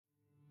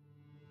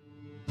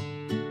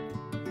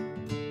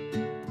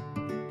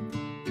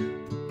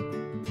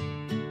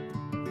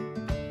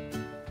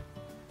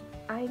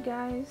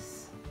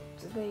guys,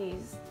 today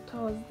is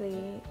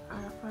Thursday,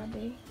 Arafat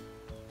day.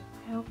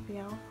 I hope you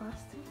are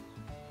fasting.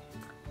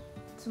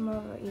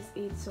 Tomorrow is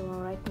Eid, so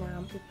right now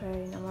I'm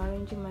preparing. I'm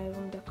arranging my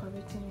room,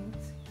 decorating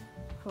it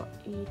for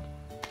Eid.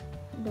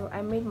 Though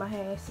I made my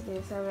hair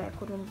yesterday, sorry I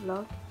couldn't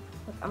vlog,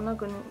 but I'm not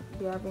going to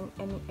be having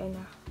any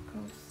henna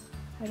because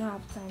I don't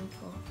have time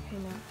for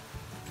henna.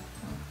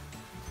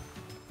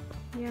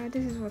 So, yeah,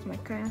 this is what my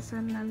current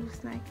sandal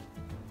looks like.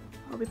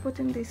 I'll be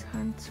putting this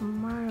on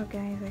tomorrow,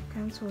 guys. I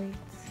can't wait.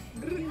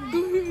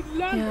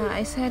 Yeah,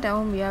 I said I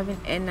won't be having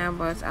henna,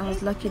 but I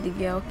was lucky the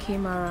girl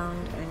came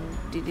around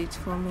and did it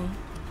for me.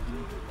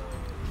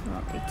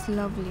 Well, it's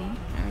lovely.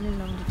 I really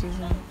love the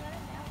design.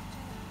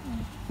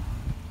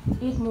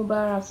 Eid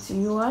Mubarak to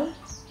you all.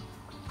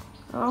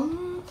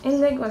 In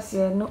Lagos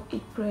here, no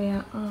Eid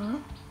prayer,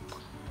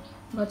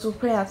 but we'll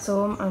pray at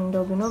home and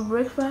there'll be no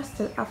breakfast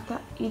till after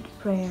Eid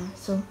prayer.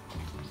 So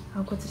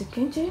I'll go to the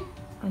kitchen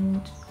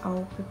and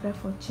I'll prepare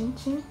for chin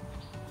chin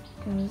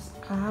because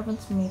I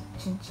haven't made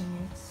chin chin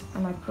yet,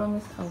 and I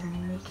promised I will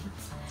make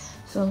it.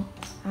 So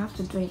I have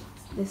to do it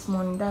this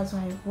morning. That's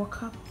why I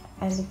woke up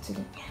early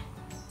today.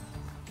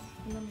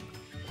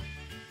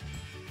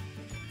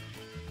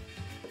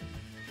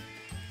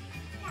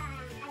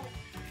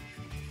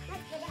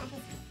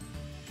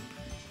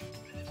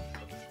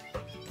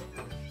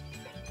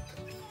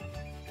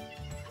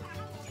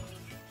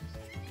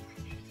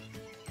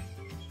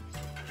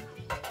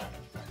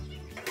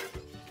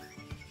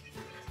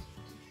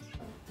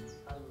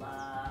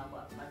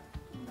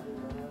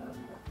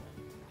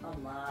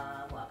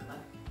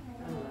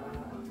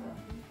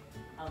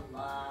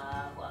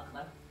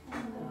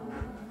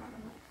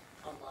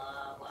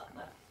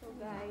 So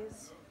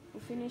guys, we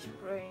finished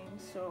praying,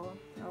 so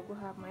I'll go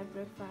have my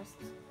breakfast.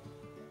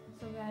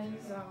 So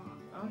guys,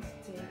 I'll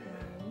take my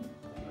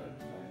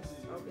breakfast.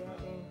 I'll be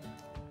having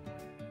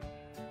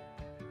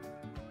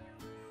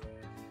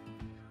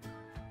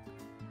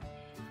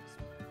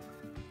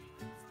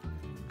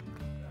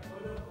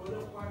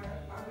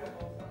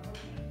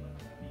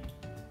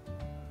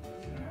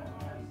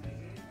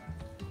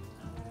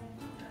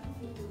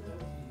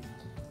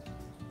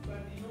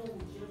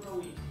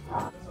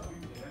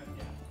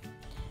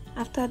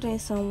After doing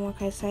some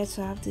work, I decided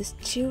to have this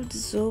chilled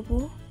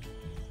zobo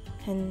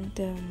and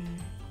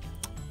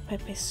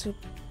pepper soup.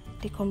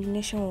 The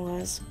combination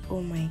was,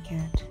 oh my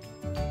god.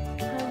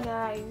 Hi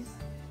guys,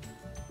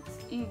 it's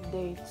Eid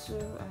day 2,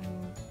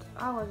 and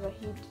how was the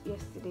Eid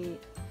yesterday?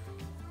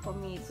 For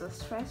me it was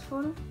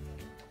stressful.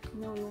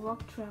 You know, we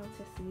worked throughout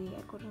yesterday.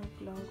 I couldn't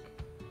vlog,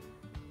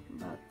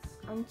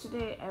 and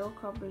today I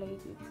woke up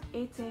late.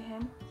 It's 8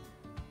 a.m.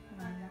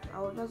 and I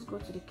will just go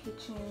to the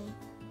kitchen,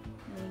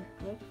 make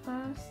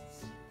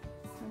breakfast,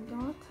 and then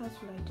what else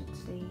will I do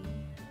today?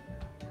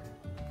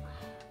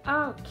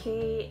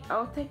 Okay,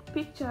 I'll take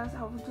pictures.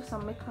 I will do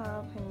some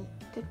makeup and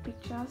take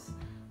pictures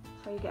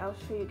for you guys. I'll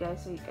show you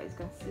guys so you guys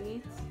can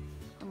see it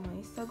on my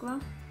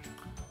Instagram.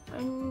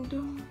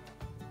 And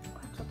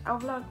I'll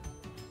vlog.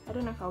 I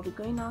don't know if I'll be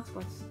going out,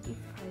 but if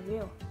I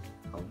will,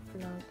 I'll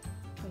vlog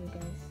for you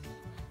guys.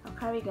 I'll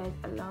carry you guys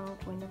along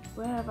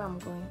wherever I'm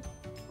going,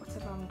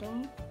 whatever I'm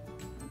doing.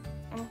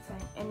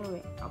 Anytime,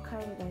 anyway, I'll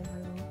carry you guys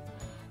along.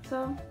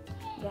 So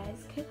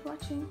guys, keep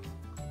watching.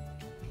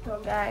 So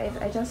guys,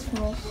 I just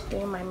finished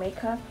doing my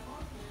makeup,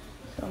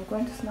 so I'm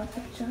going to snap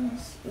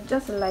pictures. It's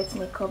just a light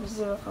makeup,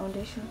 zero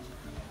foundation.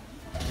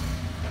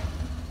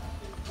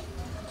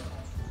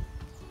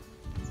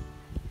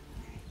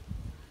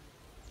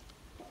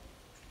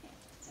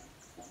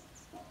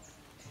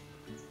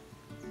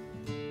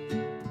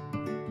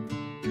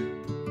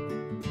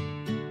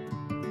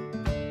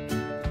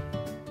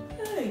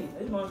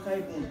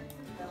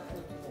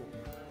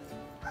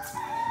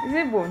 Is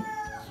it bone?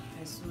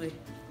 I swear.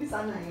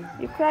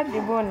 You cracked the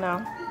bone now.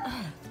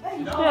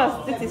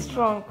 Your stick is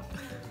strong.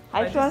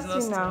 I trust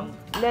you now.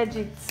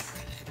 Legit.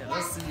 You're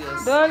not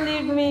serious. Don't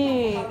leave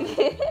me.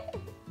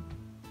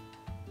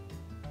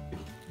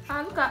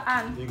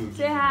 Anne,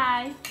 say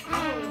hi.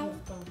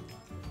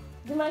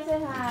 Jumai, say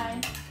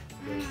hi.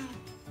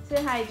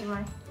 Say hi,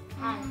 Jumai.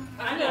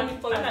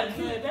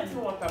 Let's go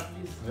water,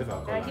 please.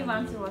 I give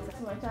Auntie water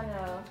to my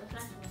channel.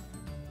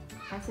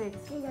 I said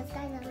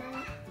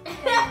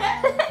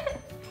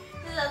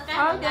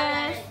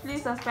okay,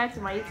 please subscribe to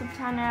my YouTube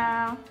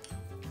channel.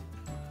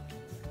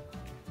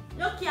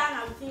 Look here,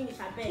 I'm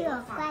finished. I bet.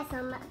 Subscribe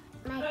on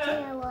my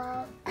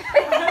channel.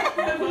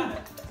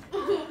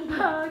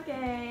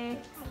 Okay.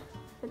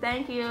 So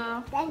thank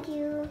you. Thank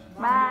you.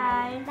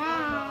 Bye.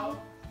 Bye.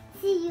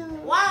 See you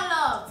One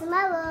love.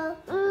 tomorrow.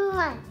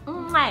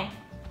 Mwah.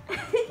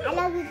 I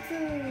love you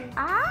too.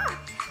 Ah.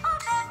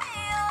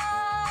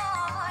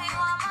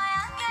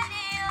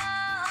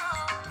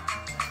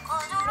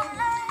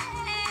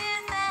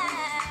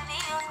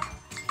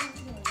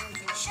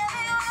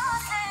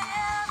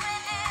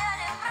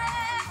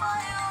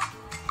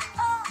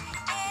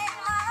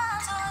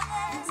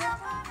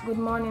 Good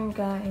morning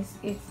guys,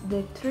 it's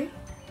day 3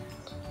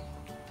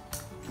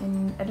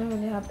 and I don't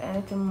really have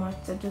anything much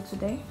to do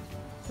today,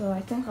 so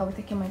I think I'll be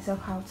taking myself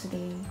out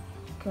today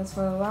because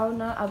for a while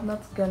now I've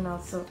not gone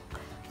out, so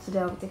today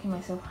I'll be taking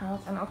myself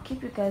out and I'll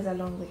keep you guys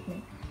along with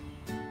me.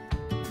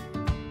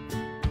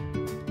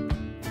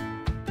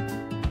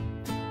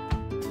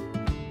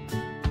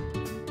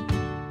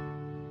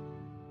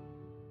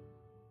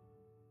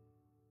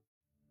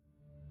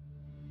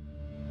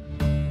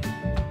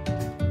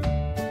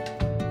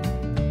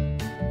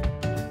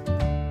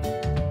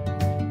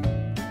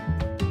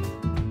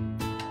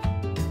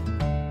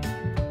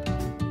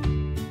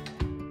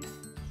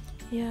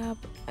 Yeah,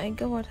 I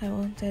got what I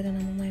wanted and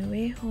I'm on my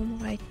way home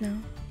right now.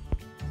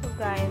 So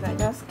guys, I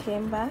just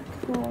came back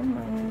home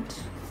and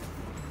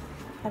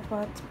I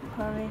bought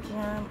porridge,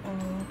 yam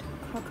and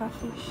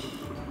crockerfish,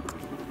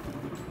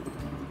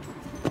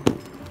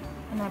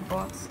 and I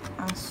bought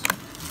asu.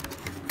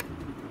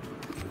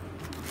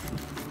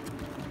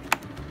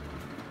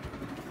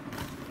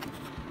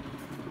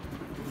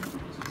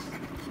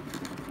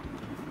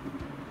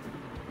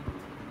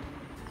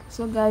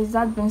 So guys,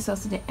 that brings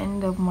us to the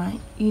end of my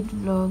Eid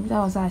vlog. That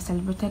was how I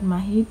celebrated my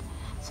Eid.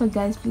 So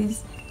guys,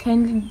 please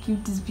kindly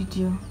give this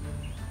video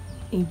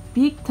a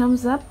big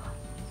thumbs up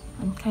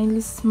and kindly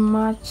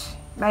smash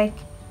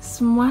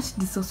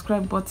the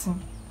subscribe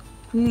button.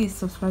 Please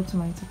subscribe to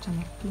my YouTube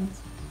channel.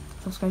 Please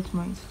subscribe to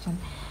my YouTube channel.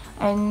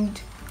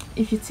 And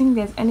if you think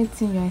there's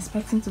anything you're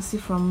expecting to see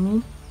from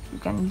me, you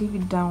can leave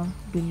it down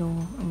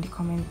below in the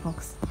comment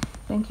box.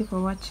 Thank you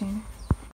for watching.